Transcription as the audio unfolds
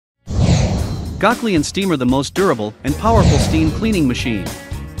GOClean Steamer, the most durable and powerful steam cleaning machine.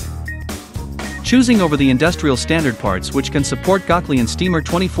 Choosing over the industrial standard parts which can support GOClean Steamer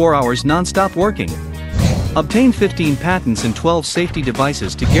 24 hours non-stop working. Obtain 15 patents and 12 safety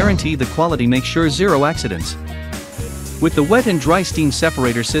devices to guarantee the quality, make sure zero accidents. With the wet and dry steam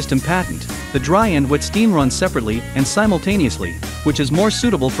separator system patent, the dry and wet steam run separately and simultaneously, which is more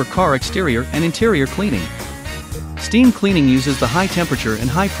suitable for car exterior and interior cleaning. Steam cleaning uses the high temperature and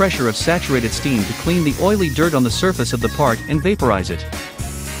high pressure of saturated steam to clean the oily dirt on the surface of the part and vaporize it.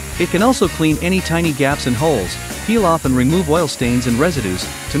 It can also clean any tiny gaps and holes, peel off and remove oil stains and residues,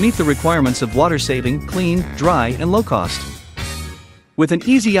 to meet the requirements of water-saving, clean, dry and low-cost. With an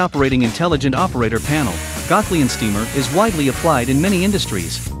easy operating intelligent operator panel, GOClean Steamer is widely applied in many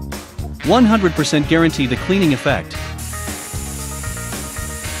industries. 100% guarantee the cleaning effect.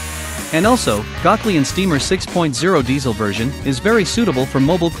 And also, GOClean Steamer 6.0 diesel version is very suitable for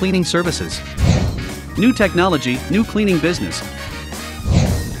mobile cleaning services. New technology, new cleaning business.